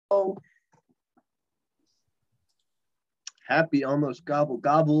go. Happy almost gobble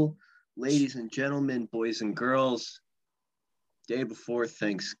gobble, ladies and gentlemen, boys and girls. Day before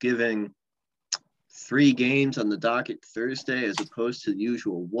Thanksgiving. 3 games on the docket Thursday as opposed to the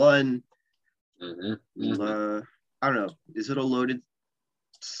usual one. I don't know. Is it a loaded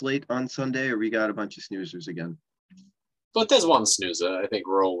slate on Sunday, or we got a bunch of snoozers again? But there's one snoozer. I think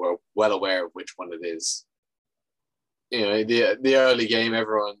we're all well aware of which one it is. You know, the early game,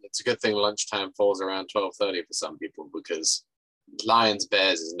 everyone, it's a good thing lunchtime falls around 12:30 for some people, because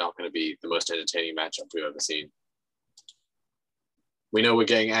Lions-Bears is not going to be the most entertaining matchup we've ever seen. We know we're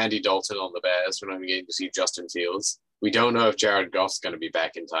getting Andy Dalton on the Bears. We're not getting to see Justin Fields. We don't know if Jared Goff's going to be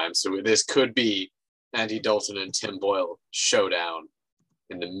back in time. So this could be Andy Dalton and Tim Boyle showdown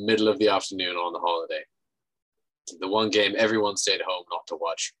in the middle of the afternoon on the holiday. The one game everyone stayed home not to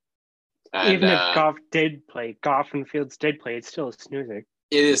watch. And, even if Goff and Fields did play, it's still a snoozer.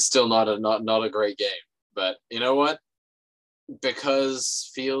 It is still not a great game. But you know what? Because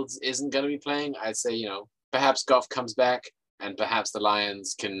Fields isn't going to be playing, I'd say, perhaps Goff comes back, and perhaps the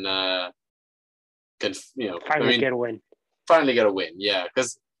Lions can finally get a win. Finally get a win, yeah,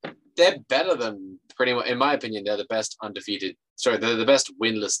 because they're better than pretty much, in my opinion, they're the best they're the best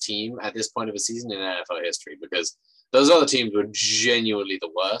winless team at this point of the season in NFL history, because those other teams were genuinely the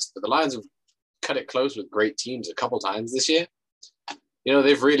worst, but the Lions have cut it close with great teams a couple times this year.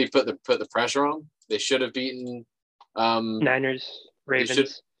 They've really put the pressure on. They should have beaten Niners,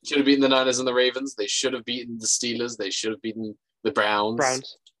 Ravens. Should have beaten the Niners and the Ravens. They should have beaten the Steelers. They should have beaten the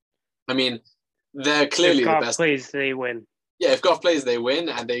Browns. I mean, they're clearly the best. If Goff plays, they win. Yeah, if Goff plays, they win,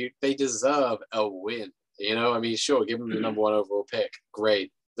 and they deserve a win. Sure, give them the number 1 overall pick.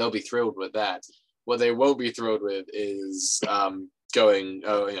 Great. They'll be thrilled with that. What they won't be thrilled with is going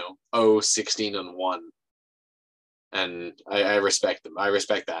 16-1. And I respect them. I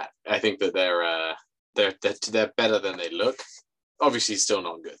respect that. I think that they're better than they look. Obviously, still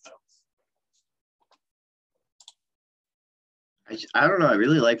not good though. I don't know. I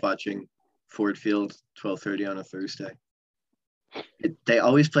really like watching Ford Field 12:30 on a Thursday. They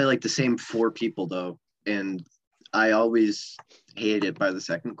always play like the same 4 people though, and I always hate it by the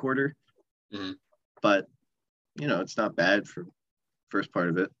second quarter. Mm-hmm. But it's not bad for first part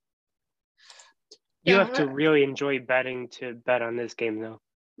of it. You have to really enjoy betting to bet on this game though.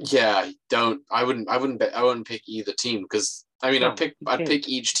 Yeah, I wouldn't pick either team, because I'd pick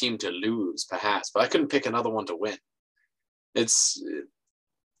each team to lose perhaps, but I couldn't pick another one to win. It's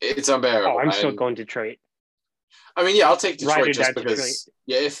unbearable. Oh, I'm still going Detroit. I'll take Detroit just because. Detroit.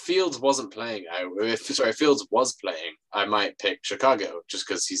 Yeah, if Fields wasn't playing, if Fields was playing, I might pick Chicago just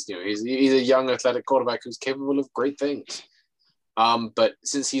because he's a young athletic quarterback who's capable of great things. But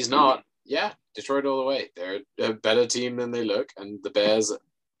since he's not, yeah, Detroit all the way. They're a better team than they look, and the Bears,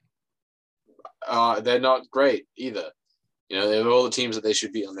 they're not great either. They have all the teams that they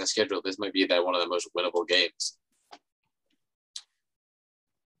should be on their schedule. This might be one of the most winnable games.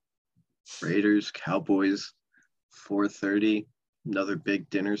 Raiders, Cowboys, 4:30, another big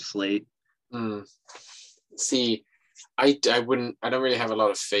dinner slate. See, I don't really have a lot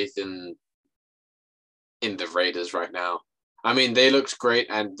of faith in the Raiders right now. They looked great,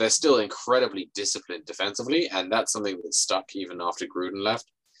 and they're still incredibly disciplined defensively, and that's something that stuck even after Gruden left.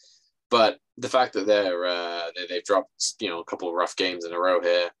 But the fact that they've dropped a couple of rough games in a row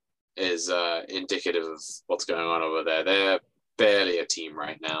here is indicative of what's going on over there. They're barely a team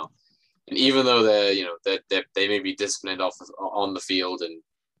right now, and even though they may be disciplined on the field and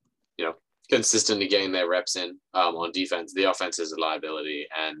consistently getting their reps in on defense, the offense is a liability,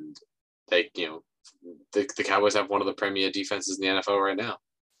 and they the Cowboys have one of the premier defenses in the NFL right now.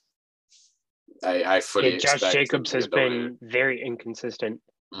 I fully expect Josh Jacobs has been very inconsistent.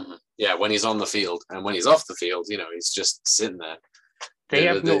 Mm-hmm. Yeah, when he's on the field, and when he's off the field, he's just sitting there. They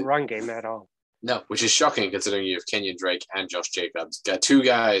have no run game at all. No, which is shocking considering you have Kenyon Drake and Josh Jacobs. Got 2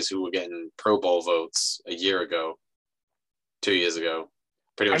 guys who were getting Pro Bowl votes a year ago, 2 years ago,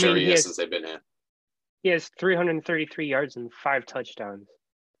 pretty much every year since they've been here. He has 333 yards and 5 touchdowns.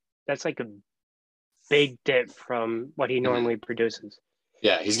 That's like a big dip from what he normally produces.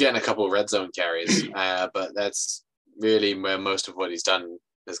 Yeah, he's getting a couple of red zone carries, but that's really where most of what he's done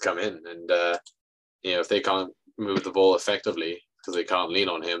has come in. And, if they can't move the ball effectively because they can't lean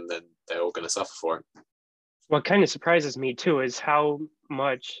on him, then they're all going to suffer for it. What kind of surprises me, too, is how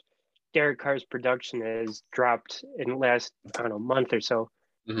much Derek Carr's production has dropped in the last, month or so,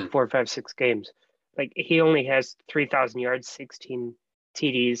 4, 5, 6 games. Like, he only has 3,000 yards, 16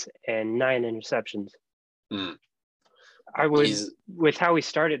 TDs, and 9 interceptions. With how he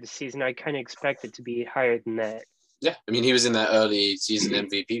started the season, I kind of expect it to be higher than that. Yeah, I mean, he was in that early season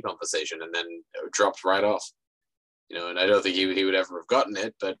MVP conversation and then dropped right off. And I don't think he would ever have gotten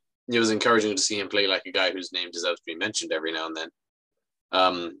it, but it was encouraging to see him play like a guy whose name deserves to be mentioned every now and then.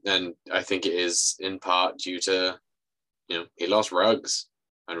 And I think it is in part due to, he lost Ruggs,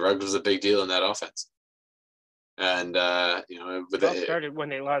 and Ruggs was a big deal in that offense. And it all started when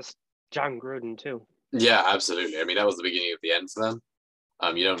they lost John Gruden too. Yeah, absolutely. I mean, that was the beginning of the end for them.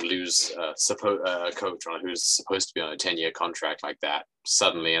 You don't lose a coach who's supposed to be on a 10-year contract like that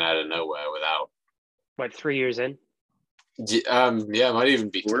suddenly and out of nowhere without 3 years in. Yeah, it might even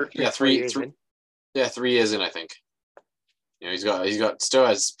be 4. Yeah, 3 years. 3 years in, I think. He's supposed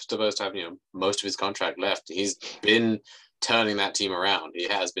to have most of his contract left. He's been turning that team around. He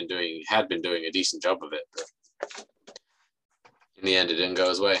had been doing a decent job of it, but in the end, it didn't go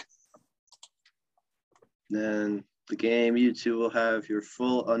his way. Then the game you two will have your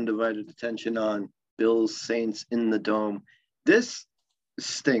full undivided attention on: Bills Saints in the Dome. This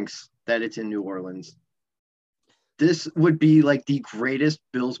stinks that it's in New Orleans. This would be like the greatest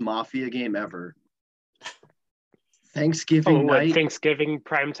Bills Mafia game ever. Thanksgiving night. Thanksgiving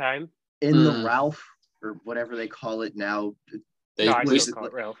prime time. In the Ralph, or whatever they call it now. I still call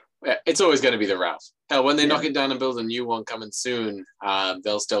it Ralph. Yeah, it's always going to be the Ralph. Hell, when they knock it down and build a new one coming soon,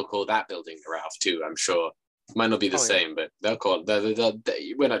 they'll still call that building the Ralph too, I'm sure. Might not be the same, but they'll call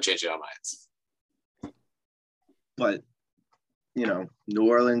it. We're not changing our minds. But, New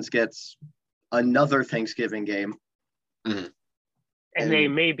Orleans gets another Thanksgiving game. Mm-hmm. And they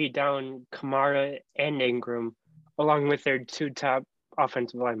may be down Kamara and Ingram, along with their 2 top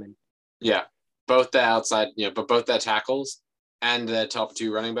offensive linemen. Yeah, both the outside, but both their tackles and their top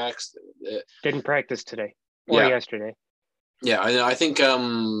 2 running backs didn't practice today or yesterday. Yeah, I think one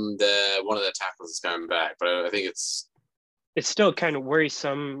of the tackles is coming back, but I think it's still kind of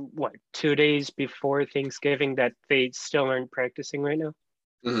worrisome. 2 days before Thanksgiving that they still aren't practicing right now?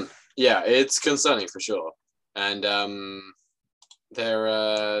 Mm-hmm. Yeah, it's concerning for sure. And their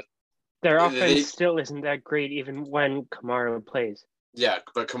offense still isn't that great, even when Kamara plays. Yeah,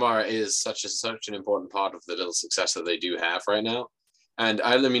 but Kamara is such an important part of the little success that they do have right now. And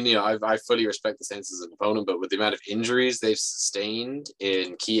I mean, I fully respect the Saints as an opponent, but with the amount of injuries they've sustained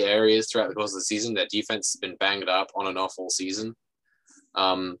in key areas throughout the course of the season, their defense has been banged up on and off all season.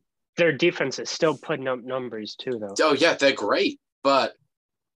 Their defense is still putting up numbers too, though. Oh yeah, they're great, but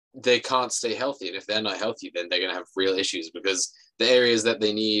they can't stay healthy. And if they're not healthy, then they're going to have real issues, because the areas that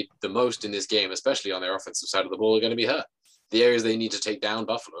they need the most in this game, especially on their offensive side of the ball, are going to be hurt. The areas they need to take down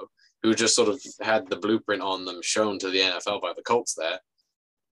Buffalo, who just sort of had the blueprint on them shown to the NFL by the Colts there.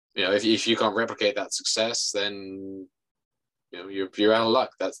 If you can't replicate that success, then you're out of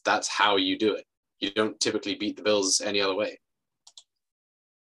luck. That's how you do it. You don't typically beat the Bills any other way.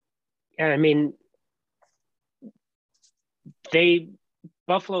 Yeah, I mean,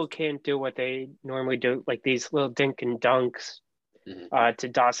 Buffalo can't do what they normally do, like these little dink and dunks to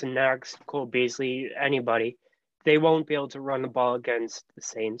Dawson Knox, Cole Beasley, anybody. They won't be able to run the ball against the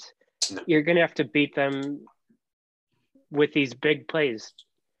Saints. No. You're going to have to beat them with these big plays.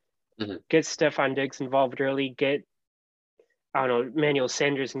 Mm-hmm. Get Stephon Diggs involved early. Get, Emmanuel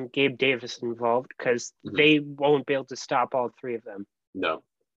Sanders and Gabe Davis involved, because they won't be able to stop all 3 of them. No.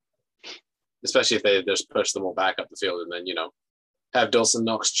 Especially if they just push them all back up the field and then, have Dawson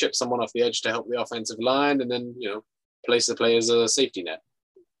Knox chip someone off the edge to help the offensive line and then, place the play as a safety net.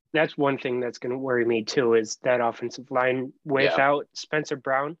 That's one thing that's going to worry me too, is that offensive line without Spencer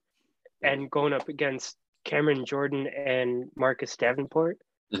Brown and going up against Cameron Jordan and Marcus Davenport.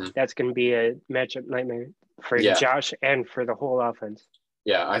 That's going to be a matchup nightmare for Josh and for the whole offense.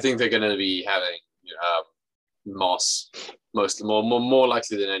 Yeah, I think they're going to be having Moss more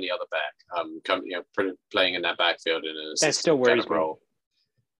likely than any other back, playing in that backfield in a that still worries role.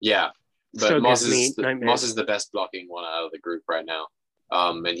 Yeah, but Moss is the best blocking one out of the group right now.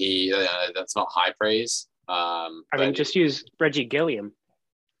 And he that's not high praise. Just use Reggie Gilliam.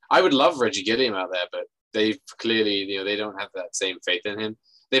 I would love Reggie Gilliam out there, but they've clearly, they don't have that same faith in him.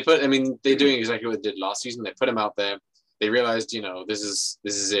 They're doing exactly what they did last season. They put him out there. They realized, this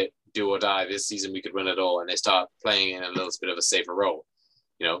is it, do or die. This season we could win it all, and they start playing in a little bit of a safer role.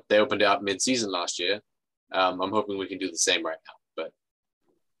 They opened it up mid-season last year. I'm hoping we can do the same right now. But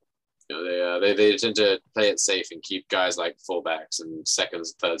they tend to play it safe and keep guys like fullbacks and second,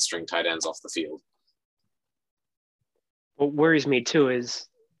 third string tight ends off the field. What worries me too is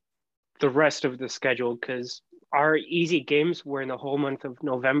the rest of the schedule, because our easy games were in the whole month of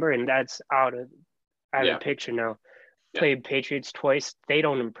November, and that's out of the picture now. Played Patriots twice. They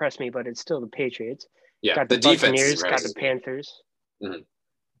don't impress me, but it's still the Patriots. Yeah, got the Buccaneers, got the Panthers. Mm-hmm.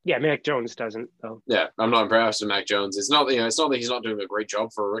 Yeah, Mac Jones doesn't though. Yeah, I'm not impressed with Mac Jones. It's not it's not that he's not doing a great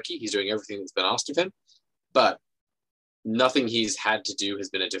job for a rookie. He's doing everything that's been asked of him, but nothing he's had to do has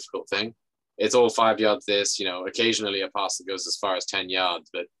been a difficult thing. It's all 5 yards. Occasionally a pass that goes as far as 10 yards,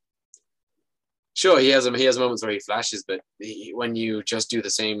 but sure, he has moments where he flashes. But when you just do the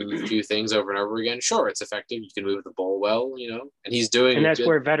same few things over and over again, sure, it's effective. You can move the ball well, and he's doing. And that's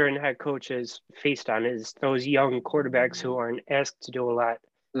where veteran head coaches feast on is those young quarterbacks who aren't asked to do a lot.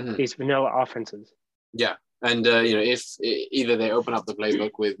 These vanilla offenses. Yeah. And, if either they open up the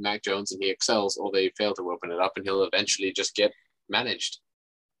playbook with Mac Jones and he excels, or they fail to open it up and he'll eventually just get managed.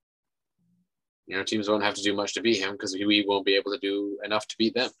 Teams won't have to do much to beat him because we won't be able to do enough to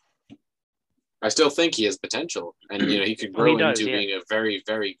beat them. I still think he has potential, and, he could grow into being a very,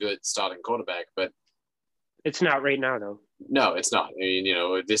 very good starting quarterback, but it's not right now, though. No, it's not. I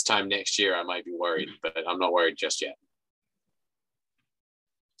mean, this time next year I might be worried, but I'm not worried just yet.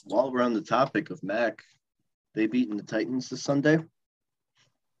 While we're on the topic of Mac, they beaten the Titans this Sunday.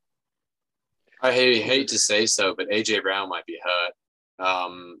 I hate to say so, but AJ Brown might be hurt.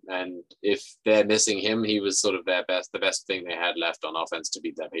 And if they're missing him, he was sort of the best thing they had left on offense to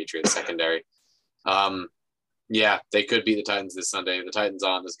beat that Patriots secondary. Yeah, they could beat the Titans this Sunday. The Titans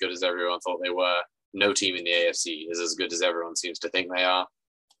aren't as good as everyone thought they were. No team in the AFC is as good as everyone seems to think they are.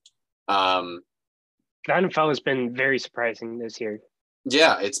 The NFL has been very surprising this year.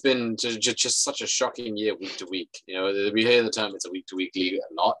 Yeah, it's been just such a shocking year week to week. We hear the term it's a week to week league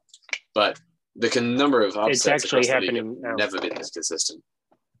a lot, but the number of upsets it's actually happening have never been this consistent.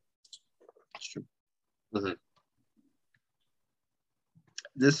 That's true. Mm-hmm.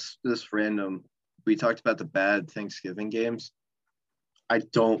 This random. We talked about the bad Thanksgiving games. I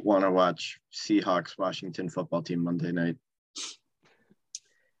don't want to watch Seahawks Washington football team Monday night.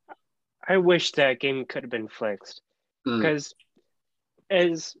 I wish that game could have been flexed because,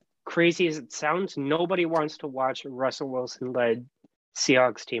 as crazy as it sounds, nobody wants to watch a Russell Wilson-led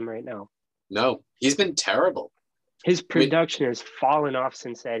Seahawks team right now. No, he's been terrible. His production has fallen off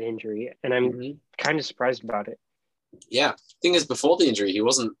since that injury, and I'm kind of surprised about it. Yeah. Thing is, before the injury, he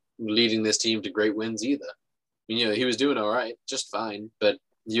wasn't leading this team to great wins either. I mean, he was doing all right, just fine, but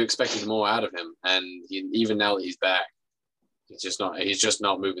you expected more out of him. And even now that he's back, he's just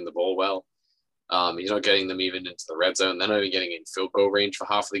not moving the ball well. He's not getting them even into the red zone. They're not even getting in field goal range for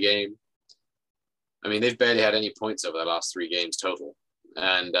half of the game. I mean, they've barely had any points over the last 3 games total.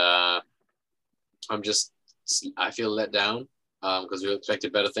 And I feel let down because we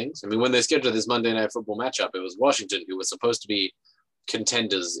expected better things. I mean, when they scheduled this Monday Night Football matchup, it was Washington, who was supposed to be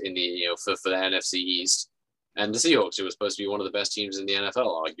contenders in the, for the NFC East, and the Seahawks, who were supposed to be one of the best teams in the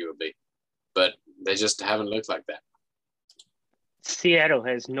NFL, arguably. But they just haven't looked like that. Seattle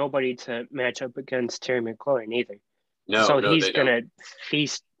has nobody to match up against Terry McLaurin either. No, he's going to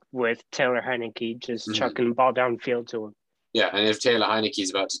feast with Taylor Heineke, just chucking the ball downfield to him. Yeah, and if Taylor Heineke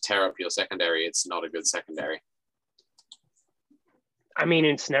is about to tear up your secondary, it's not a good secondary. I mean,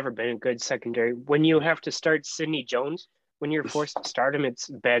 it's never been a good secondary. When you have to start Sidney Jones, when you're forced to start him, it's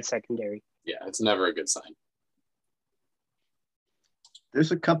bad secondary. Yeah, it's never a good sign.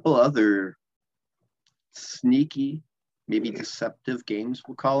 There's a couple other sneaky, maybe deceptive games,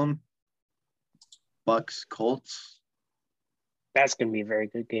 we'll call them. Bucks, Colts. That's going to be a very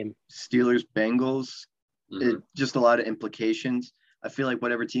good game. Steelers, Bengals. Just a lot of implications. I feel like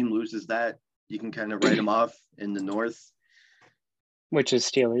whatever team loses that, you can kind of write them off in the North. Which is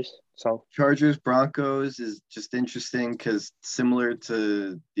Steelers. So Chargers, Broncos is just interesting because similar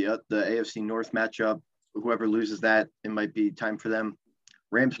to the AFC North matchup, whoever loses that, it might be time for them.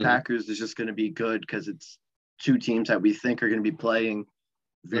 Rams, Packers is just going to be good because it's 2 teams that we think are going to be playing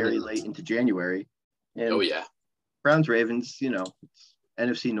very late into January. And Browns, Ravens, it's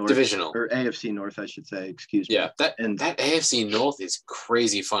NFC North. Divisional. Or AFC North, I should say. Excuse me. Yeah, that AFC North is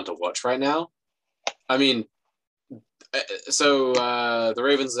crazy fun to watch right now. I mean, so the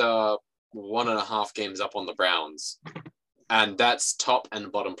Ravens are 1.5 games up on the Browns, and that's top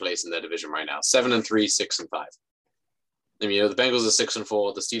and bottom place in their division right now. 7-3, 6-5. I mean, the Bengals are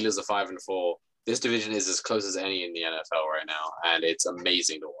 6-4, the Steelers are 5-4. This division is as close as any in the NFL right now, and it's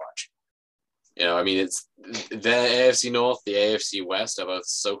amazing to watch. I mean, it's the AFC North, the AFC West are both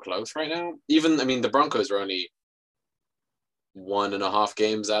so close right now. The Broncos are only 1.5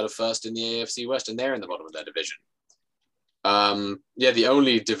 games out of first in the AFC West, and they're in the bottom of their division. The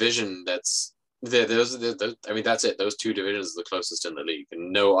only division that's there, that's it. Those 2 divisions are the closest in the league,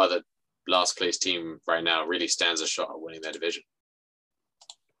 and no other last place team right now really stands a shot at winning their division.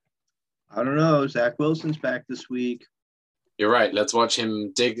 I don't know. Zach Wilson's back this week. You're right. Let's watch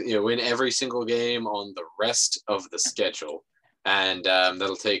him win every single game on the rest of the schedule. and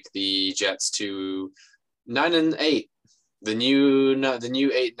that'll take the Jets to 9-8. The new 8-8, the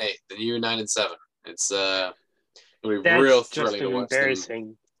new 9-7. It's it'll be real thrilling to watch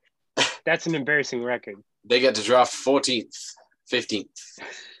them. That's an embarrassing record. They get to draft 14th, 15th.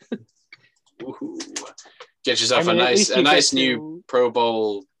 Get yourself a nice new Pro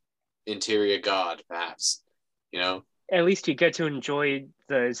Bowl interior guard, perhaps. At least you get to enjoy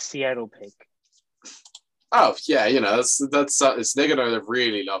the Seattle pick. Oh yeah, they're gonna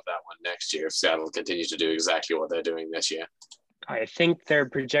really love that one next year if Seattle continues to do exactly what they're doing this year. I think they're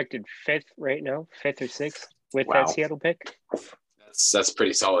projected 5th right now, 5th or 6th with that Seattle pick. That's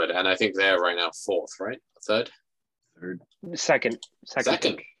pretty solid, and I think they're right now 4th, right? 3rd? Second.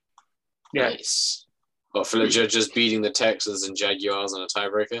 Pick. Yeah. Nice. Well, Fletcher just beating the Texans and Jaguars on a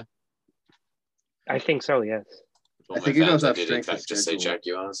tiebreaker. I think so. Yes. I think it goes off strength of schedule. Just say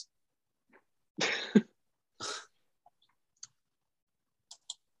Jaguars.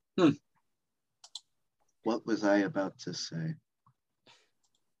 What was I about to say?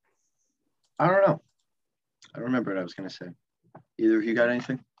 I don't know. I don't remember what I was going to say. Either of you got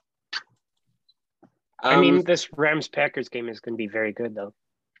anything? I mean, this Rams-Packers game is going to be very good, though.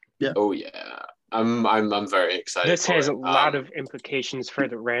 Yeah. Oh yeah. I'm very excited. This has a lot of implications for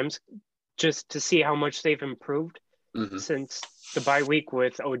the Rams, just to see how much they've improved since the bye week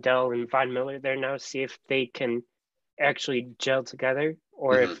with Odell and Von Miller. They're now see if they can actually gel together,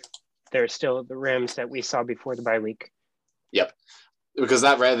 or if they're still the Rams that we saw before the bye week. Yep, because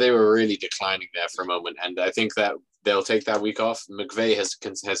they were really declining there for a moment, and I think that they'll take that week off. McVay has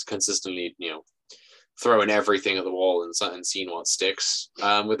consistently, throwing everything at the wall and seeing what sticks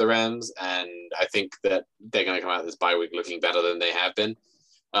with the Rams, and I think that they're going to come out of this bye week looking better than they have been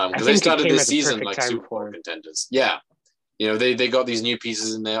because they started this season like Super Bowl contenders. Yeah, they got these new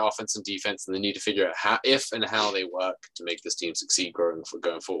pieces in their offense and defense, and they need to figure out how they work to make this team succeed going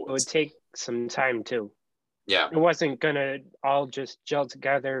forward. It would take some time too. Yeah, it wasn't gonna all just gel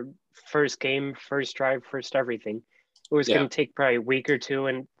together. First game, first drive, first everything. It was going to take probably a week or two,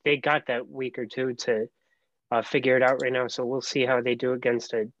 and they got that week or two to figure it out right now. So we'll see how they do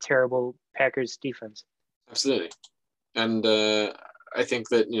against a terrible Packers defense. Absolutely, and I think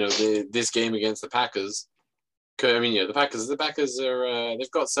that this game against the Packers. The Packers are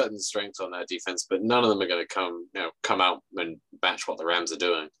they've got certain strengths on their defense, but none of them are going to come out and match what the Rams are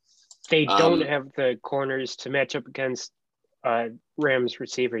doing. They don't have the corners to match up against Rams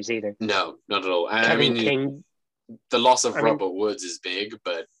receivers either. No, not at all. Kevin King. The loss of Robert Woods is big,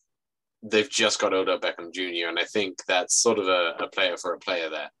 but they've just got Odell Beckham Jr., and I think that's sort of a player for a player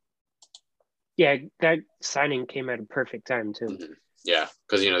there. Yeah, that signing came at a perfect time too. Mm-hmm. Yeah,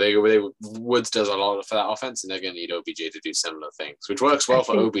 because Woods does a lot for that offense, and they're going to need OBJ to do similar things, which works well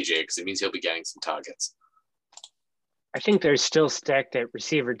for OBJ because it means he'll be getting some targets. I think they're still stacked at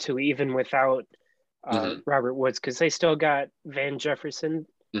receiver too, even without Robert Woods, because they still got Van Jefferson,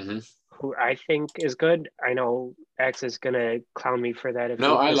 who I think is good. I know X is going to clown me for that.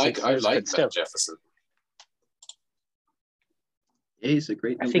 I like Van Jefferson. Yeah, he's a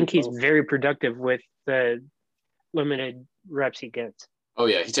great. I think he's very productive with the limited reps he gets. Oh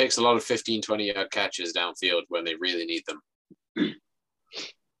yeah, he takes a lot of 15, 20-yard catches downfield when they really need them.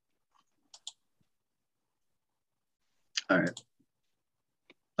 All right,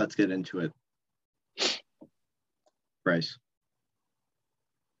 let's get into it. Bryce,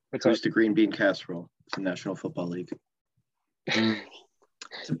 who's the green bean casserole? It's the National Football League.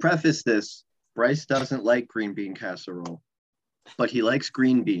 To preface this, Bryce doesn't like green bean casserole, but he likes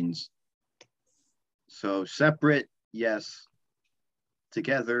green beans. So separate, yes.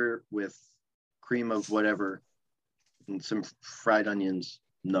 Together with cream of whatever and some fried onions,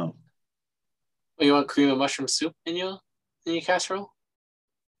 no. Oh, you want cream of mushroom soup in your casserole?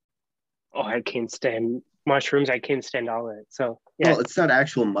 Oh, I can't stand mushrooms. I can't stand all of it. So yeah. Well, it's not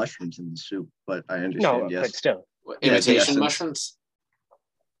actual mushrooms in the soup, but I understand. No, yes. But still. What, imitation mushrooms?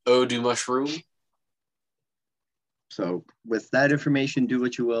 Eau du mushroom. So with that information, do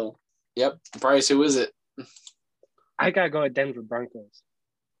what you will. Yep. Bryce, who is it? I gotta go with Denver Broncos.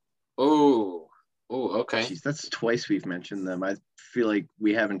 Oh, okay. Jeez, that's twice we've mentioned them. I feel like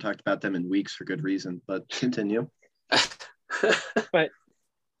we haven't talked about them in weeks for good reason, but continue. But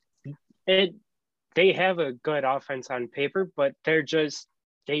they have a good offense on paper, but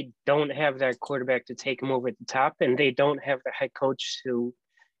they don't have that quarterback to take them over the top, and they don't have the head coach to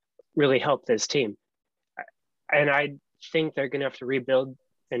really help this team. And I think they're going to have to rebuild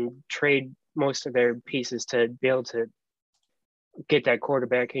and trade most of their pieces to be able to get that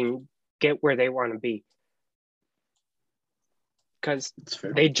quarterback and get where they want to be. Because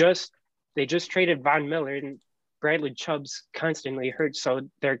they just traded Von Miller, and Bradley Chubb's constantly hurt, so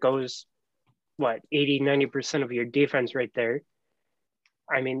there goes, 80-90% of your defense right there.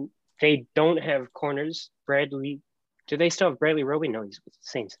 I mean, they don't have corners. Do they still have Bradley Roby? No, he's with the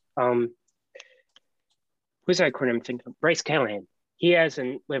Saints. Who's that corner I'm thinking of? Bryce Callahan. He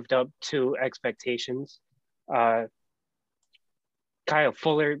hasn't lived up to expectations. Kyle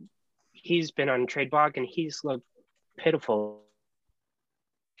Fuller, he's been on trade block and he's looked pitiful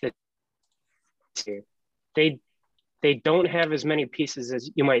this year. They don't have as many pieces as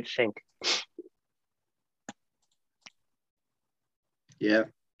you might think. Yeah,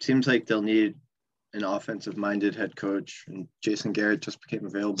 seems like they'll need an offensive-minded head coach, and Jason Garrett just became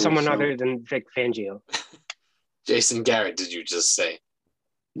available. Someone other than Vic Fangio. Jason Garrett, did you just say?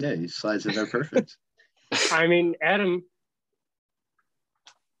 Yeah, he slides in there perfect. I mean, Adam.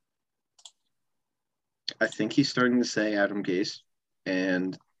 I think he's starting to say Adam Gase,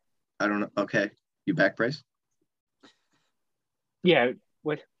 and I don't know. Okay, you back, Bryce? Yeah,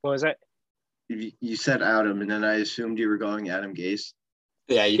 what was that? You said Adam, and then I assumed you were going Adam Gase.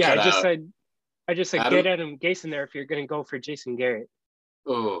 Yeah, I just said Adam? Get Adam Gase in there if you're going to go for Jason Garrett.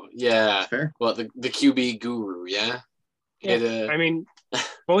 Oh, yeah. Fair. Well, the QB guru, yeah? Yeah, I mean,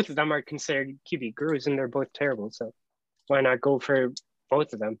 both of them are considered QB gurus, and they're both terrible, so why not go for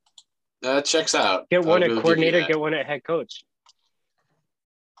both of them? That checks out. Get one at coordinator, get one at head coach.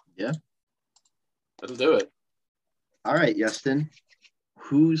 Yeah. That'll do it. All right, Yeston.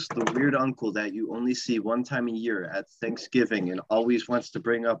 Who's the weird uncle that you only see one time a year at Thanksgiving and always wants to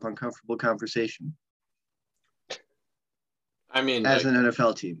bring up uncomfortable conversation? I mean, as an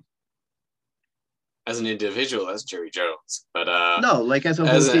NFL team. As an individual, that's Jerry Jones. But no, like as a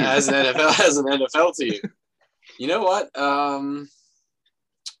whole team. As an NFL team. You know what?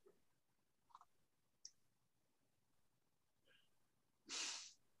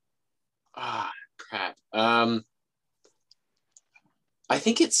 Crap. I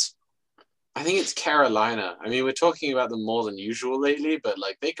think it's Carolina. I mean, we're talking about them more than usual lately, but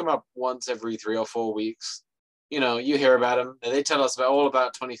like they come up once every 3 or 4 weeks. You know, you hear about them, and they tell us all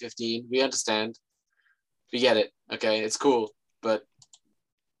about 2015. We understand, we get it. Okay, it's cool, but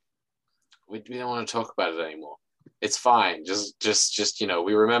we don't want to talk about it anymore. It's fine. Just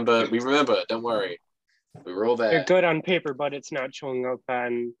we remember. Don't worry, we were all there. They're good on paper, but it's not showing up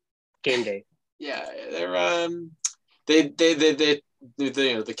on game day. Yeah, they're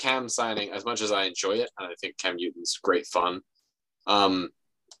the Cam signing, as much as I enjoy it, and I think Cam Newton's great fun.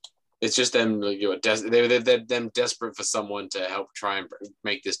 It's just them, they're them desperate for someone to help try and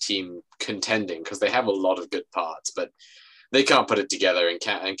make this team contending because they have a lot of good parts, but they can't put it together. And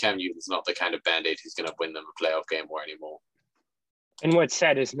Cam Newton's not the kind of band-aid who's going to win them a playoff game or anymore. And what's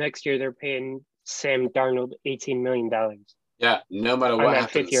sad is next year they're paying Sam Darnold $18 million. Yeah, no matter what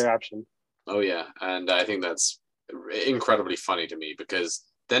happens. On that 5th-year option. Oh yeah, and I think that's incredibly funny to me because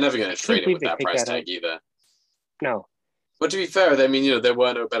they're never going to trade him with that price tag either. No. But to be fair, I mean, there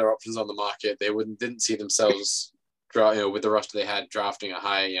were no better options on the market. They didn't see themselves, with the roster they had, drafting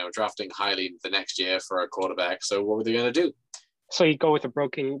highly the next year for a quarterback. So what were they going to do? So you go with a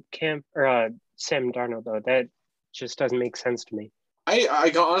broken Sam Darnold, though. That just doesn't make sense to me.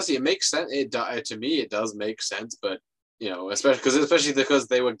 Honestly, it makes sense. To me, it does make sense, but especially because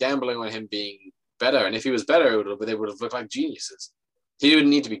they were gambling on him being better, and if he was better, they would have looked like geniuses. He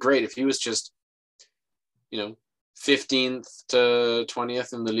didn't need to be great. If he was just, 15th to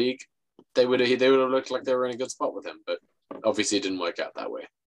 20th in the league, they would have looked like they were in a good spot with him. But obviously, it didn't work out that way.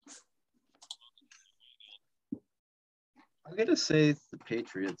 I'm gonna say the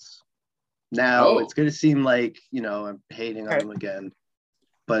Patriots. Now it's gonna seem like I'm hating on them again,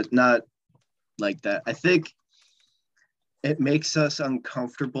 but not like that. I think it makes us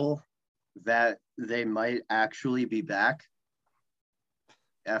uncomfortable that they might actually be back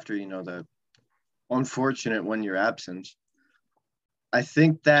after the unfortunate 1-year absence. I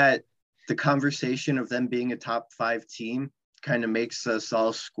think that the conversation of them being a top 5 team kind of makes us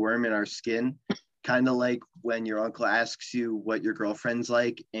all squirm in our skin, kind of like when your uncle asks you what your girlfriend's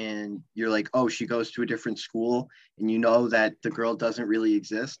like and you're like, oh, she goes to a different school, and that the girl doesn't really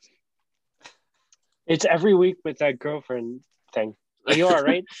exist. It's every week with that girlfriend thing. Are you all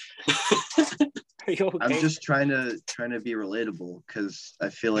right? Are you okay? I'm just trying to be relatable because I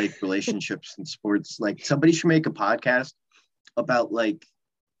feel like relationships in sports, like somebody should make a podcast about like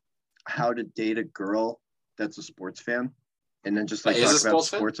how to date a girl that's a sports fan, and then just like talk about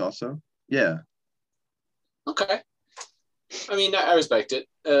sports also. Yeah. Okay. I mean, I respect it.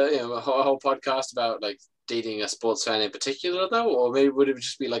 A whole podcast about like dating a sports fan in particular, though, or maybe would it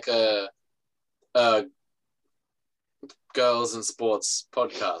just be like a girls and sports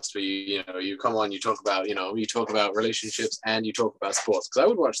podcast where you come on, you talk about relationships and you talk about sports, because I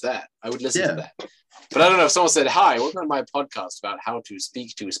would watch that. I would listen to that. But I don't know, if someone said, hi, welcome to my podcast about how to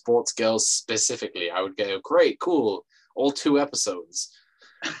speak to sports girls specifically, I would go, great, cool, all 2 episodes.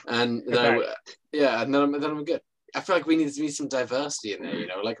 And then and then I'm good. I feel like we need some diversity in there,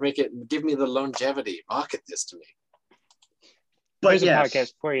 like give me the longevity, market this to me. But there's a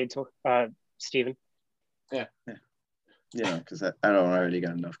podcast for you, Stephen. Yeah. Because I don't already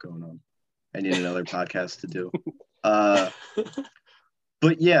got enough going on. I need another podcast to do.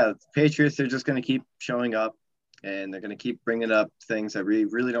 But yeah, Patriots, they're just going to keep showing up, and they're going to keep bringing up things that we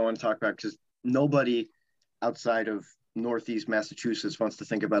really don't want to talk about, because nobody outside of Northeast Massachusetts wants to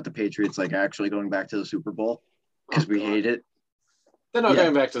think about the Patriots like actually going back to the Super Bowl, because we hate it. They're not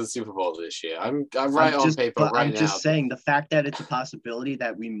going back to the Super Bowl this year. I'm right on paper right now. I'm just saying, the fact that it's a possibility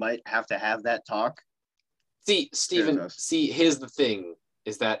that we might have to have that talk. See, Stephen, here's the thing,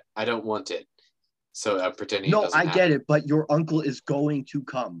 is that I don't want it. So I'm pretending it doesn't happen. Get it, but your uncle is going to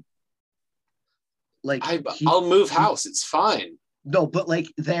come. Like, I'll move house. It's fine. No, but like,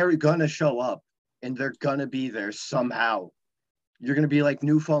 they're gonna show up, and they're gonna be there somehow. You're gonna be like,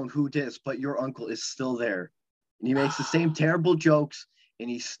 new phone, who dis? But your uncle is still there, and he makes the same terrible jokes, and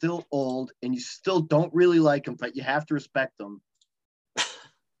he's still old, and you still don't really like him, but you have to respect him.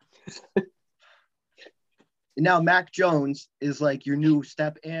 And now Mac Jones is like your new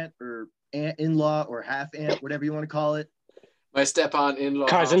step aunt or aunt-in-law or half-aunt, whatever you want to call it. My step-aunt, in-law,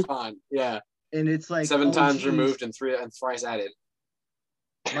 cousin. half-aunt. Yeah. And it's like 7 times removed and thrice added.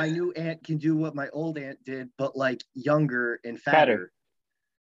 My new aunt can do what my old aunt did, but like younger and fatter.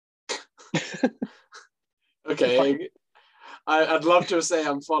 Okay. I'd love to say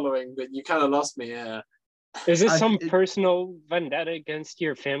I'm following, but you kind of lost me. Yeah. Is this some personal vendetta against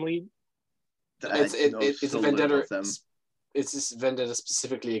your family? It's a vendetta. It's this vendetta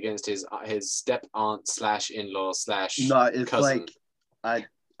specifically against his step aunt / in-law / No, it's cousin. Like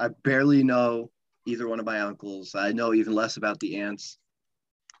I barely know either one of my uncles. I know even less about the aunts.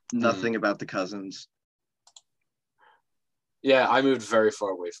 Nothing about the cousins. Yeah, I moved very far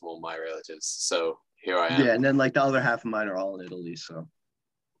away from all my relatives, so here I am. Yeah, and then like the other half of mine are all in Italy, so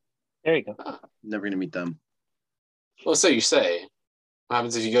there you go. Never gonna meet them. Well, so you say. What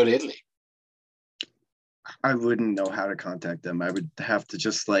happens if you go to Italy? I wouldn't know how to contact them. I would have to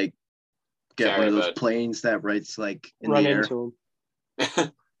just like get one of those planes that writes like in Run the air. Into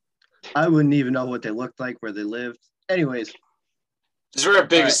them. I wouldn't even know what they looked like, where they lived. Anyways. Just wear a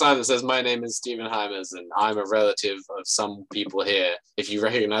big sign that says, my name is Stephen Heimers and I'm a relative of some people here. If you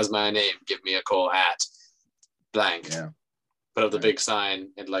recognize my name, give me a call at blank. Yeah. Put up the big sign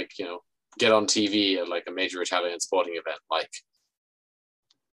and get on TV at like a major Italian sporting event like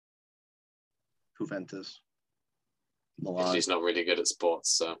Juventus. Milan. Italy's not really good at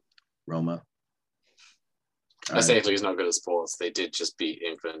sports, so. Roma. I say Italy's not good at sports. They did just beat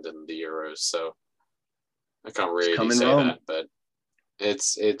England in the Euros, so I can't really say that, but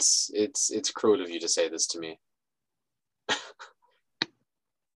it's cruel of you to say this to me.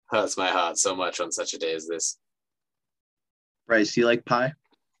 Hurts my heart so much on such a day as this. Bryce, you like pie?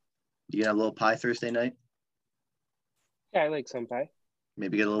 You gonna have a little pie Thursday night? Yeah, I like some pie.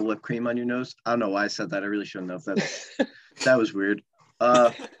 Maybe get a little whipped cream on your nose. I don't know why I said that. I really shouldn't have. That was weird.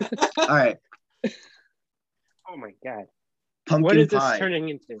 All right. Oh my God. Pumpkin what is pie. This turning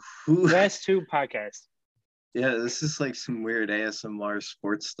into? Last 2 podcasts. Yeah, this is like some weird ASMR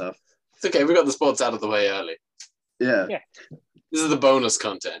sports stuff. It's okay. We got the sports out of the way early. Yeah. This is the bonus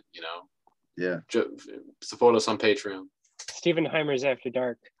content, Yeah. Support us on Patreon. Stephen Heimers After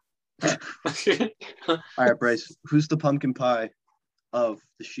Dark. All right, Bryce. Who's the pumpkin pie of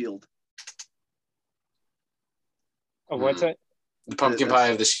the Shield? Oh, what's that? The pumpkin pie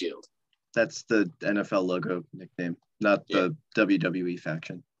of the Shield. That's the NFL logo nickname, not the WWE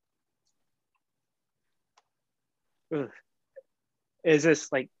faction. Ugh. Is this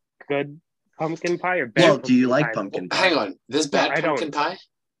like good pumpkin pie or bad? Well, do you like pumpkin pie? Hang on, there's bad pumpkin pie?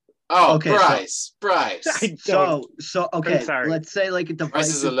 Oh, okay, Bryce. So okay. Let's say like a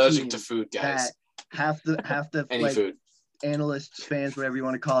Bryce is allergic to food, guys. Half the any food analysts, fans, whatever you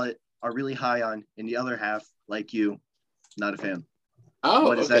want to call it, are really high on, and the other half, like you, not a fan. Oh,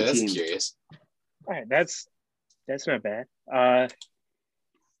 what is that team? That's curious. All right, that's not bad.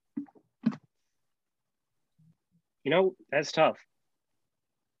 That's tough.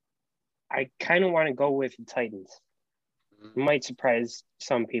 I kind of want to go with the Titans. It might surprise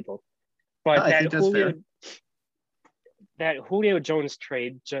some people, but that Julio Jones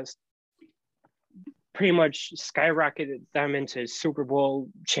trade just pretty much skyrocketed them into Super Bowl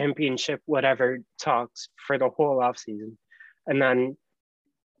championship, whatever talks for the whole offseason. And then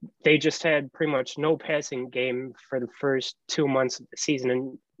they just had pretty much no passing game for the first 2 months of the season.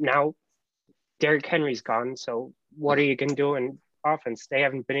 And now Derrick Henry's gone. So what are you going to do in offense? They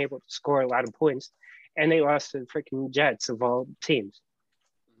haven't been able to score a lot of points. And they lost to the freaking Jets of all teams.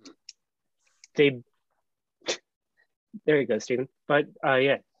 There you go, Steven. But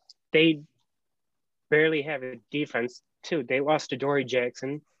yeah, they barely have a defense too. They lost to Dory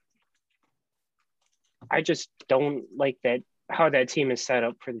Jackson. I just don't like that, how that team is set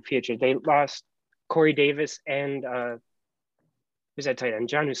up for the future. They lost Corey Davis and who's that tight end?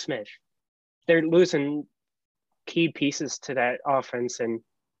 Jonnu Smith. They're losing key pieces to that offense, and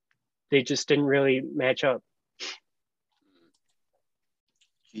they just didn't really match up.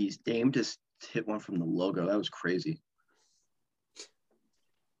 Jeez, Dame just hit one from the logo. That was crazy.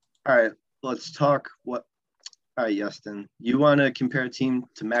 All right, let's talk what. All right, Justin, you want to compare a team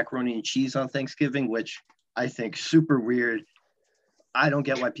to macaroni and cheese on Thanksgiving, which I think super weird. I don't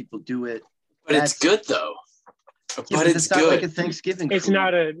get why people do it. But it's good though. Yeah, but it's not good. Like a Thanksgiving it's food.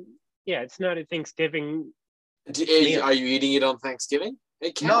 It's not a Thanksgiving meal. Are you eating it on Thanksgiving?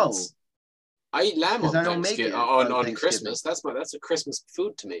 It counts. No. I eat lamb on Thanksgiving. On Christmas. That's a Christmas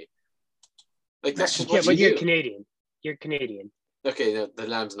food to me. Like that's just what but you're Canadian. You're Canadian. Okay, the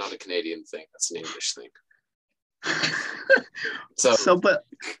lamb's not a Canadian thing. That's an English thing. But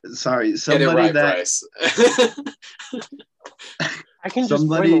sorry, somebody Bryce. I can just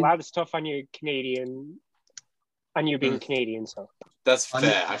blame a lot of stuff on your Canadian, on you being Canadian. So that's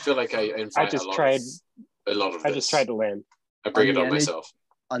fair. I feel like I just tried the lamb. I bring it on myself.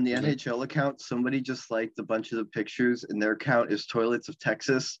 On the NHL account, somebody just liked a bunch of the pictures, and their account is Toilets of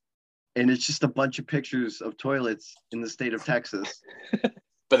Texas, and it's just a bunch of pictures of toilets in the state of Texas.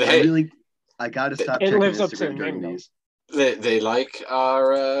 But I gotta stop checking Instagram during these. They like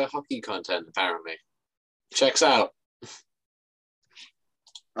our hockey content, apparently. Checks out.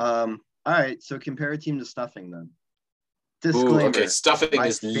 All right, so compare a team to stuffing then. Disclaimer. Okay, stuffing my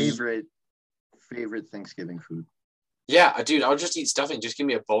is favorite Thanksgiving food. Yeah, dude, I'll just eat stuffing. Just give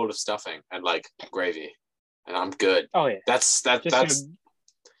me a bowl of stuffing and like gravy, and I'm good. Oh yeah, that's a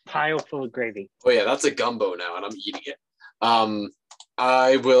pile full of gravy. Oh yeah, that's a gumbo now, and I'm eating it.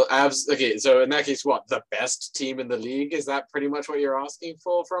 I will okay, so in that case, what, the best team in the league? Is that pretty much what you're asking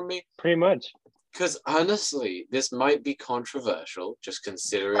for from me? Pretty much. Because honestly, this might be controversial, just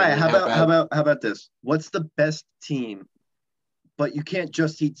considering. All right, how about this? What's the best team? But you can't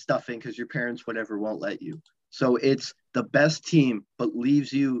just eat stuffing because your parents, whatever, won't let you. So it's the best team, but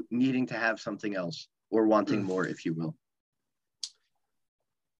leaves you needing to have something else or wanting more, if you will.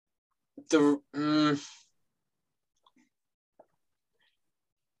 The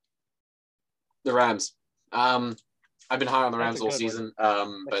Rams. I've been high on the Rams all season,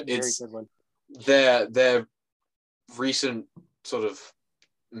 but it's their recent sort of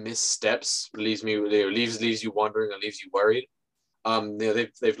missteps leaves you wondering and leaves you worried.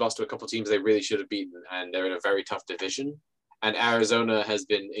 They've lost to a couple of teams they really should have beaten, and they're in a very tough division. And Arizona has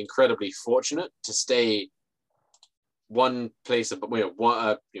been incredibly fortunate to stay one place,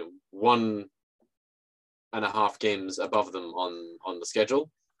 1.5 games above them on the schedule,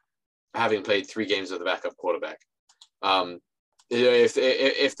 having played 3 games with a backup quarterback.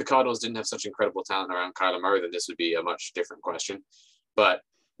 If the Cardinals didn't have such incredible talent around Kyler Murray, then this would be a much different question. But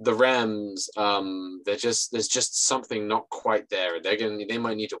the Rams, there's just something not quite there. They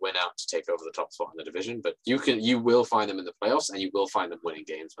might need to win out to take over the top spot in the division, but you will find them in the playoffs, and you will find them winning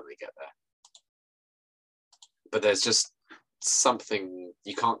games when they get there. But there's just something,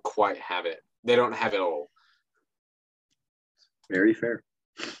 you can't quite have it. They don't have it all. Very fair.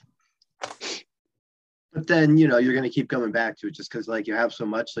 But then, you're going to keep coming back to it just because, you have so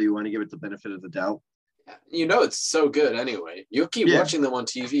much, so you want to give it the benefit of the doubt. It's so good anyway. You'll keep watching them on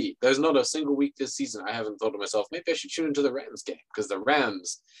TV. There's not a single week this season I haven't thought to myself, maybe I should tune into the Rams game, because the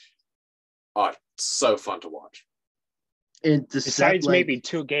Rams are so fun to watch. And besides maybe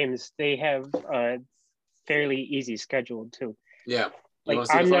 2 games, they have a fairly easy schedule too. Yeah.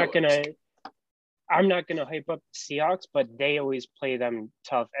 I'm not gonna hype up the Seahawks, but they always play them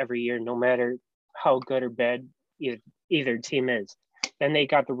tough every year, no matter how good or bad either team is. Then they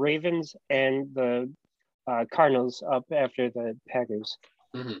got the Ravens and the Cardinals up after the Packers.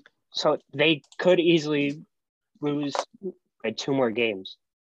 Mm-hmm. So they could easily lose 2 more games.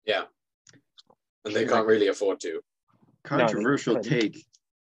 Yeah. And they can't really afford to. Controversial take.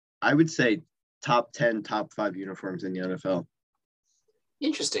 I would say top 10, top 5 uniforms in the NFL.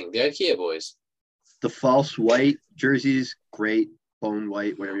 Interesting. The IKEA boys. The false white jerseys, great. Bone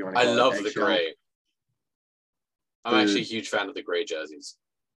white, whatever you want to call it. I love the gray. I'm actually a huge fan of the gray jerseys.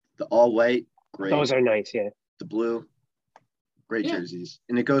 The all white, great. Those are nice, yeah. The blue, great jerseys.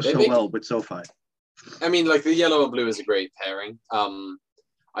 And it goes well with SoFi. I mean, like the yellow and blue is a great pairing.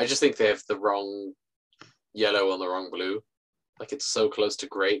 I just think they have the wrong yellow and the wrong blue. Like it's so close to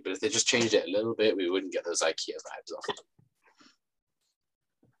great, but if they just changed it a little bit, we wouldn't get those IKEA vibes off.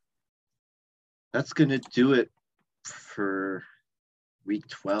 That's gonna do it for week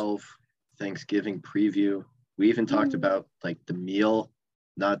 12 Thanksgiving preview. We even talked about like the meal,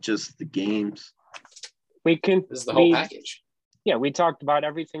 not just the games. This is the whole package. Yeah, we talked about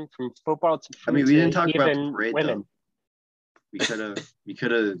everything from football to food. I mean, we didn't talk about the parade, women. Though. We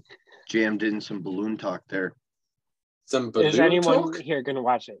could have jammed in some balloon talk there. Is anyone here going to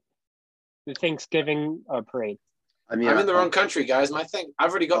watch it? The Thanksgiving parade. I mean, I'm in the wrong country, guys. I've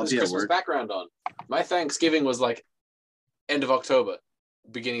already got this Christmas background on. My Thanksgiving was like end of October,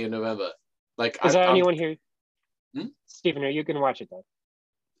 beginning of November. Like, is there anyone here? Stephen, are you going to watch it though?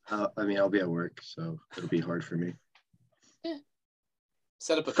 I mean, I'll be at work, so it'll be hard for me. Yeah.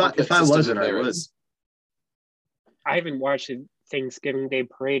 Set up a if I wasn't, I would. I haven't watched the Thanksgiving Day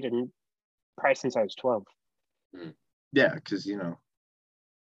parade probably since I was 12. Yeah, because you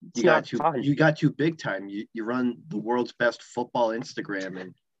got too big time. You run the world's best football Instagram,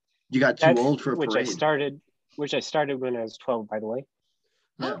 and you got too old for a parade. Which I started when I was 12, by the way.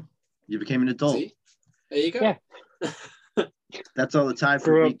 Yeah, you became an adult. See? There you go. Yeah. That's all the time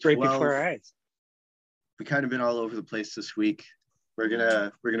for Grew week up right 12. before our eyes. We kind of been all over the place this week. We're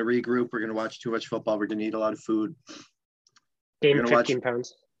gonna regroup. We're gonna watch too much football. We're gonna eat a lot of food. Game 15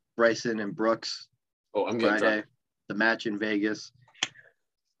 pounds. Bryson and Brooks. Oh, I'm getting Friday. drunk. The match in Vegas.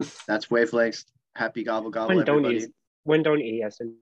 That's Wavelengths. Happy gobble, everybody. When don't eat, Essen.